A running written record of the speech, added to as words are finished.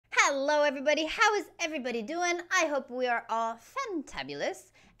Hello everybody, how is everybody doing? I hope we are all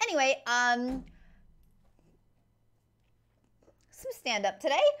fantabulous. Anyway, some stand-up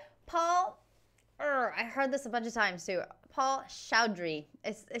today. Paul, I heard this a bunch of times too. Paul Chowdhry.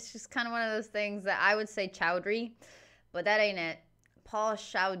 It's just kind of one of those things that I would say Chowdhry, but that ain't it. Paul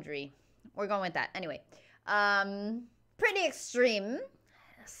Chowdhry. We're going with that. Anyway, pretty extreme.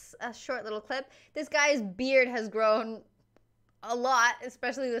 A short little clip. This guy's beard has grown a lot,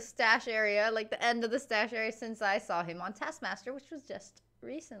 especially the stash area, like the end of the stash area, since I saw him on Taskmaster, which was just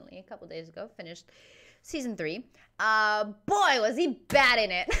recently, a couple days ago, finished season 3. Boy, was he bad in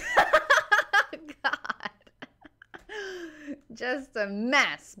it. God. Just a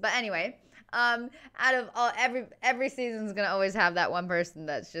mess. But anyway, out of all, every season's gonna always have that one person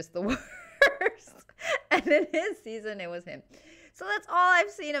that's just the worst. And in his season, it was him. So that's all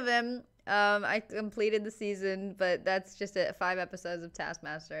I've seen of him. I completed the season, but that's just 5 episodes of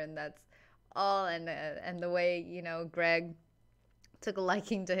Taskmaster, and that's all. And the way, you know, Greg took a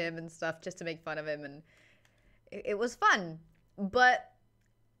liking to him and stuff just to make fun of him, and it was fun. But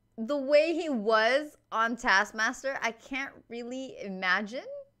the way he was on Taskmaster, I can't really imagine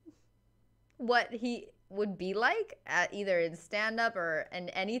what he would be like either in stand-up or in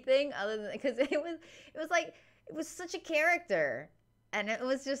anything other than, because it was such a character, and it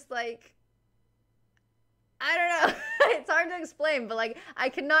was just like, I don't know. It's hard to explain, but like I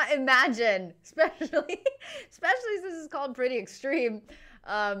cannot imagine, especially since it's called Pretty Extreme.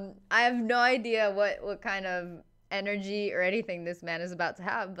 I have no idea what kind of energy or anything this man is about to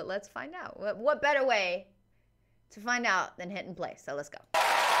have, but let's find out. What better way to find out than hit and play? So let's go.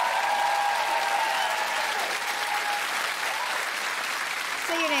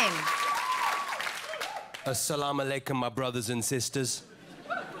 Say your name. Assalamu alaikum, my brothers and sisters.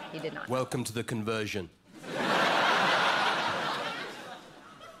 He did not. Welcome to the conversion.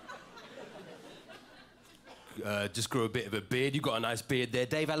 Just grow a bit of a beard. You got a nice beard there.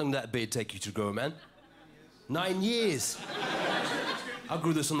 Dave, how long did that beard take you to grow, man? 9 years. I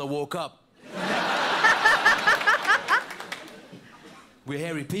grew this on the walk up. We're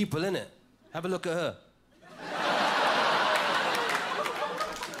hairy people, innit? Have a look at her.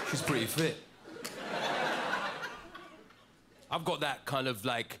 She's pretty fit. I've got that kind of,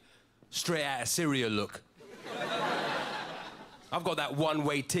 like, straight out of Syria look. I've got that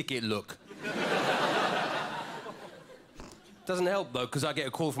one-way ticket look. Doesn't help, though, because I get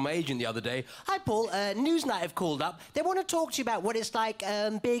a call from my agent the other day. Hi, Paul. Newsnight have called up. They want to talk to you about what it's like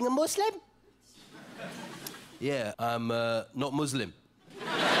being a Muslim. Yeah, I'm not Muslim.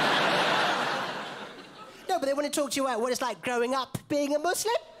 No, but they want to talk to you about what it's like growing up being a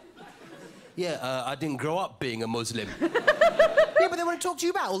Muslim. Yeah, I didn't grow up being a Muslim. Yeah, but they want to talk to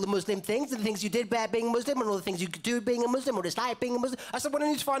you about all the Muslim things, and the things you did about being Muslim, and all the things you could do being a Muslim, what it's like being a Muslim. I said, well, I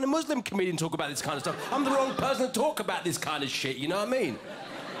need to find a Muslim comedian to talk about this kind of stuff. I'm the wrong person to talk about this kind of shit, you know what I mean?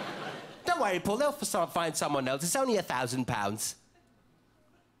 Don't worry, Paul, they'll find someone else. It's only £1,000.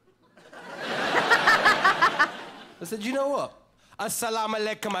 I said, you know what? Assalamu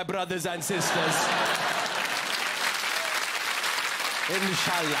alaikum, my brothers and sisters.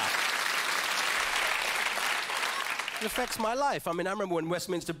 Inshallah. It affects my life. I mean, I remember when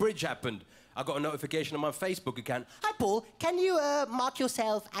Westminster Bridge happened. I got a notification on my Facebook account. Hi, Paul. Can you mark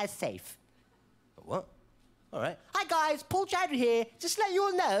yourself as safe? What? All right. Hi, guys. Paul Chowdhry here. Just to let you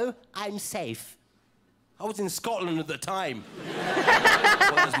all know, I'm safe. I was in Scotland at the time. Well,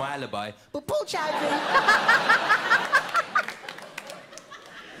 that was my alibi. But Paul Chowdhry...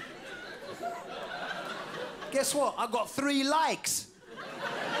 Guess what? I got 3 likes.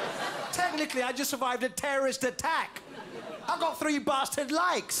 Technically, I just survived a terrorist attack. I got 3 bastard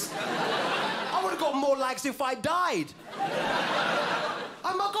likes. I would have got more likes if I died.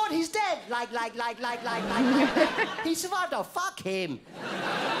 Oh my God, he's dead. Like. He survived. Oh, fuck him.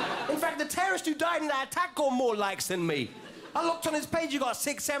 In fact, the terrorist who died in that attack got more likes than me. I looked on his page, he got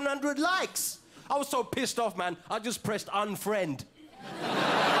 600-700 likes. I was so pissed off, man. I just pressed unfriend.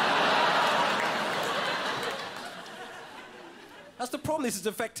 That's the problem. This is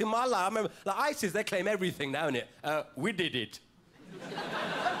affecting my life. I remember, like ISIS, they claim everything now, innit? We did it.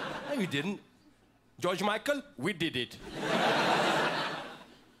 No, you didn't. George Michael, we did it.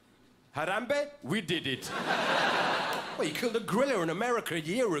 Harambe, we did it. Well, you killed a gorilla in America a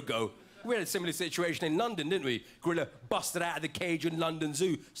year ago. We had a similar situation in London, didn't we? Gorilla busted out of the cage in London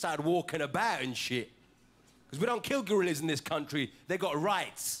Zoo, started walking about and shit. Because we don't kill gorillas in this country. They got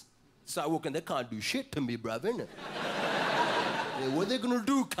rights. Started walking, they can't do shit to me, brother, innit? What are they gonna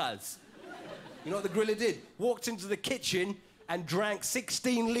do, cuz? You know what the gorilla did? Walked into the kitchen and drank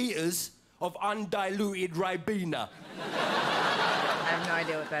 16 litres of undiluted Ribena. I've have no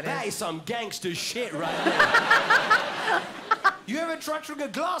idea what that That is. is some gangster shit right there. You ever tried to drink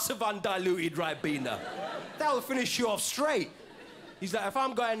a glass of undiluted Ribena? That will finish you off straight. He's like, if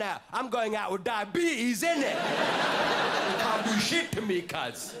I'm going out with diabetes, innit? You can't do shit to me,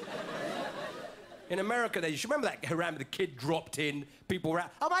 cuz. In America, you should remember that around the kid dropped in, people were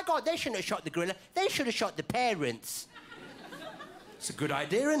out, oh my God, they shouldn't have shot the gorilla. They should have shot the parents. It's a good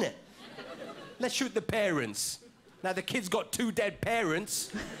idea, isn't it? Let's shoot the parents. Now the kid's got 2 dead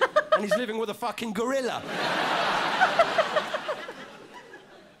parents, and he's living with a fucking gorilla.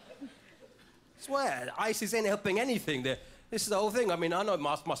 I swear, ISIS ain't helping anything. This is the whole thing. I mean, I know it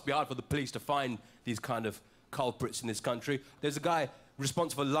must be hard for the police to find these kind of culprits in this country. There's a guy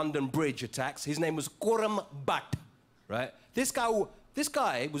responsible for London Bridge attacks. His name was Khurram Bhatt, right? This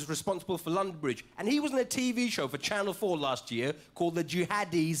guy was responsible for London Bridge, and he was in a TV show for Channel 4 last year called The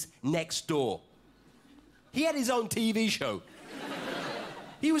Jihadis Next Door. He had his own TV show.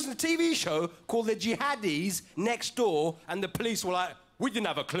 He was in a TV show called The Jihadis Next Door, and the police were like, we didn't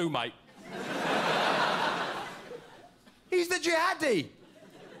have a clue, mate. He's the jihadi.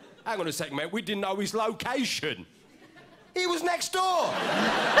 Hang on a second, mate. We didn't know his location. He was next door.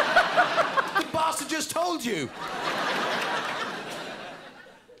 The bastard just told you.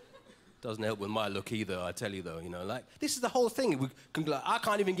 Doesn't help with my look either, I tell you, though, you know, like, this is the whole thing. I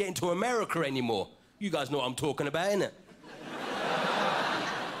can't even get into America anymore. You guys know what I'm talking about, innit?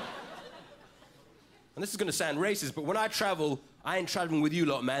 And this is gonna sound racist, but when I travel, I ain't traveling with you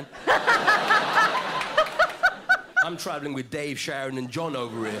lot, man. I'm traveling with Dave, Sharon, and John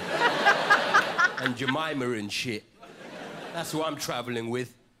over here. And Jemima and shit. That's who I'm traveling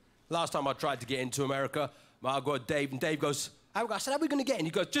with. Last time I tried to get into America, I got Dave, and Dave goes, I said, how are we going to get in?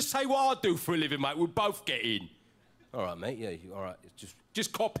 He goes, just say what I do for a living, mate. We'll both get in. All right, mate, yeah, all right.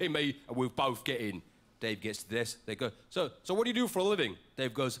 Just copy me, and we'll both get in. Dave gets to this. They go, so what do you do for a living?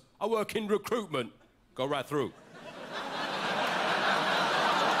 Dave goes, I work in recruitment. Go right through.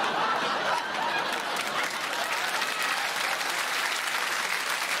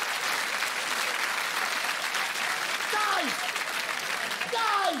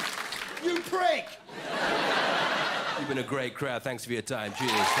 You prick! You've been a great crowd. Thanks for your time.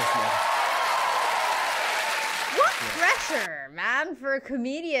 Cheers. What pressure, man, for a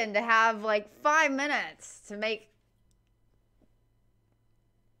comedian to have like 5 minutes to make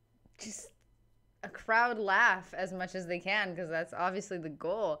just a crowd laugh as much as they can, because that's obviously the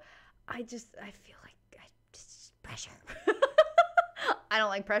goal. I feel like just pressure. I don't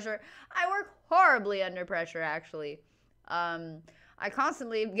like pressure. I work horribly under pressure, actually. I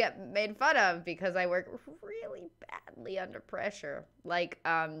constantly get made fun of because I work really badly under pressure. Like,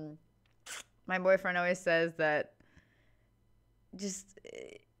 my boyfriend always says that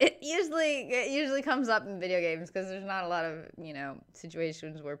it usually comes up in video games because there's not a lot of, you know,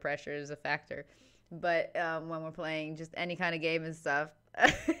 situations where pressure is a factor. But when we're playing just any kind of game and stuff,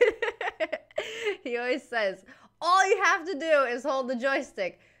 he always says, all you have to do is hold the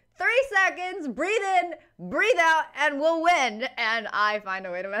joystick 3 seconds, breathe in, breathe out, and we'll win. And I find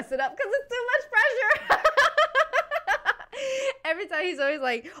a way to mess it up because it's too much pressure. Every time he's always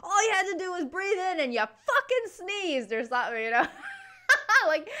like, all you had to do was breathe in and you fucking sneezed or something, you know?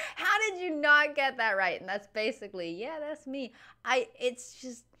 Like, how did you not get that right? And that's basically, yeah, that's me. It's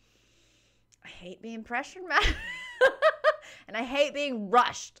just, I hate being pressured, man. And I hate being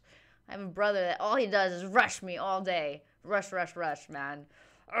rushed. I have a brother that all he does is rush me all day. Rush, man.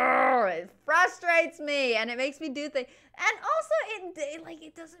 Oh, it frustrates me, and it makes me do things. And also,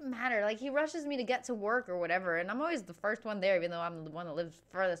 it doesn't matter. Like, he rushes me to get to work or whatever, and I'm always the first one there, even though I'm the one that lives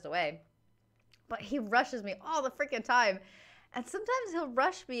furthest away. But he rushes me all the freaking time, and sometimes he'll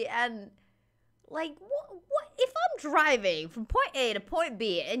rush me, and, like, what if I'm driving from point A to point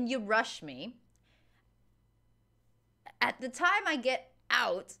B, and you rush me, at the time I get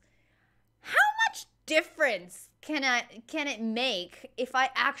out, how much difference can it make if I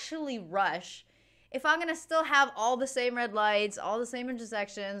actually rush? If I'm gonna still have all the same red lights, all the same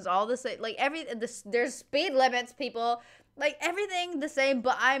intersections, all the same, like there's speed limits, people, like everything the same,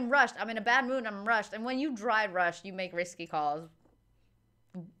 but I'm rushed. I'm in a bad mood. I'm rushed. And when you drive rushed, you make risky calls.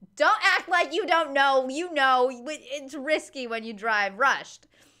 Don't act like you don't know. You know it's risky when you drive rushed.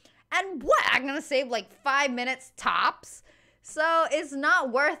 And what? I'm gonna save like 5 minutes tops. So it's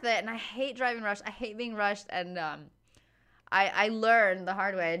not worth it, and I hate driving rushed. I hate being rushed, and I learned the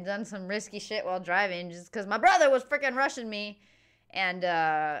hard way. I'd done some risky shit while driving just because my brother was freaking rushing me, and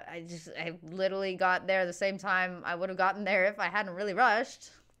I literally got there the same time I would have gotten there if I hadn't really rushed.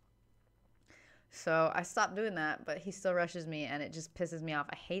 So I stopped doing that, but he still rushes me, and it just pisses me off.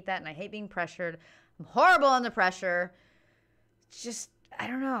 I hate that, and I hate being pressured. I'm horrible under pressure. just, I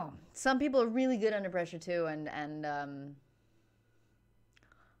don't know. Some people are really good under pressure too, and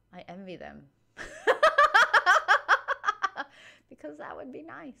I envy them. Because that would be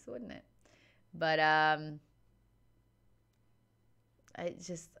nice, wouldn't it? But I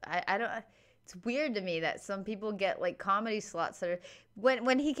don't, it's weird to me that some people get like comedy slots that are,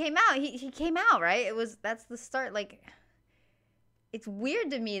 when he came out, he came out, right? That's the start. Like, it's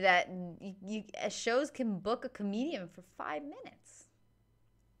weird to me that shows can book a comedian for 5 minutes.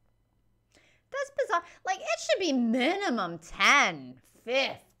 That's bizarre. Like, it should be minimum 10,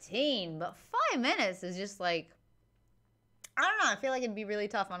 15, but 5 minutes is just like, I don't know. I feel like it'd be really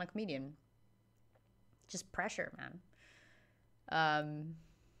tough on a comedian. Just pressure, man.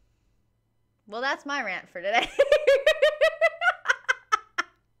 Well, that's my rant for today.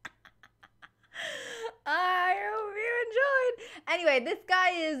 I hope you enjoyed. Anyway, this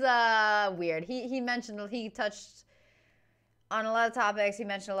guy is weird. He touched on a lot of topics. He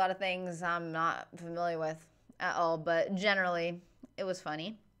mentioned a lot of things I'm not familiar with at all, but generally, it was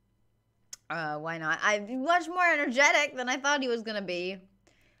funny. Why not? I'm much more energetic than I thought he was going to be.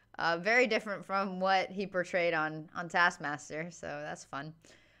 Very different from what he portrayed on Taskmaster, so that's fun.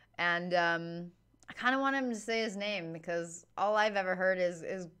 And I kind of want him to say his name because all I've ever heard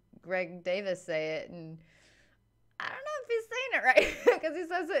is Greg Davis say it, and I don't know if he's saying it right because he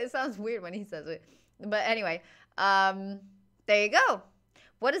says it. It sounds weird when he says it. But anyway, there you go.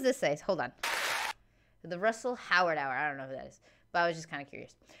 What does this say? Hold on. The Russell Howard Hour. I don't know who that is, but I was just kind of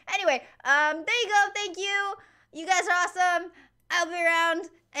curious. Anyway, there you go. Thank you. You guys are awesome. I'll be around,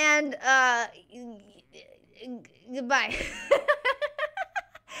 and goodbye.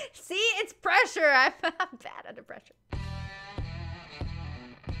 See, it's pressure. I'm bad at it.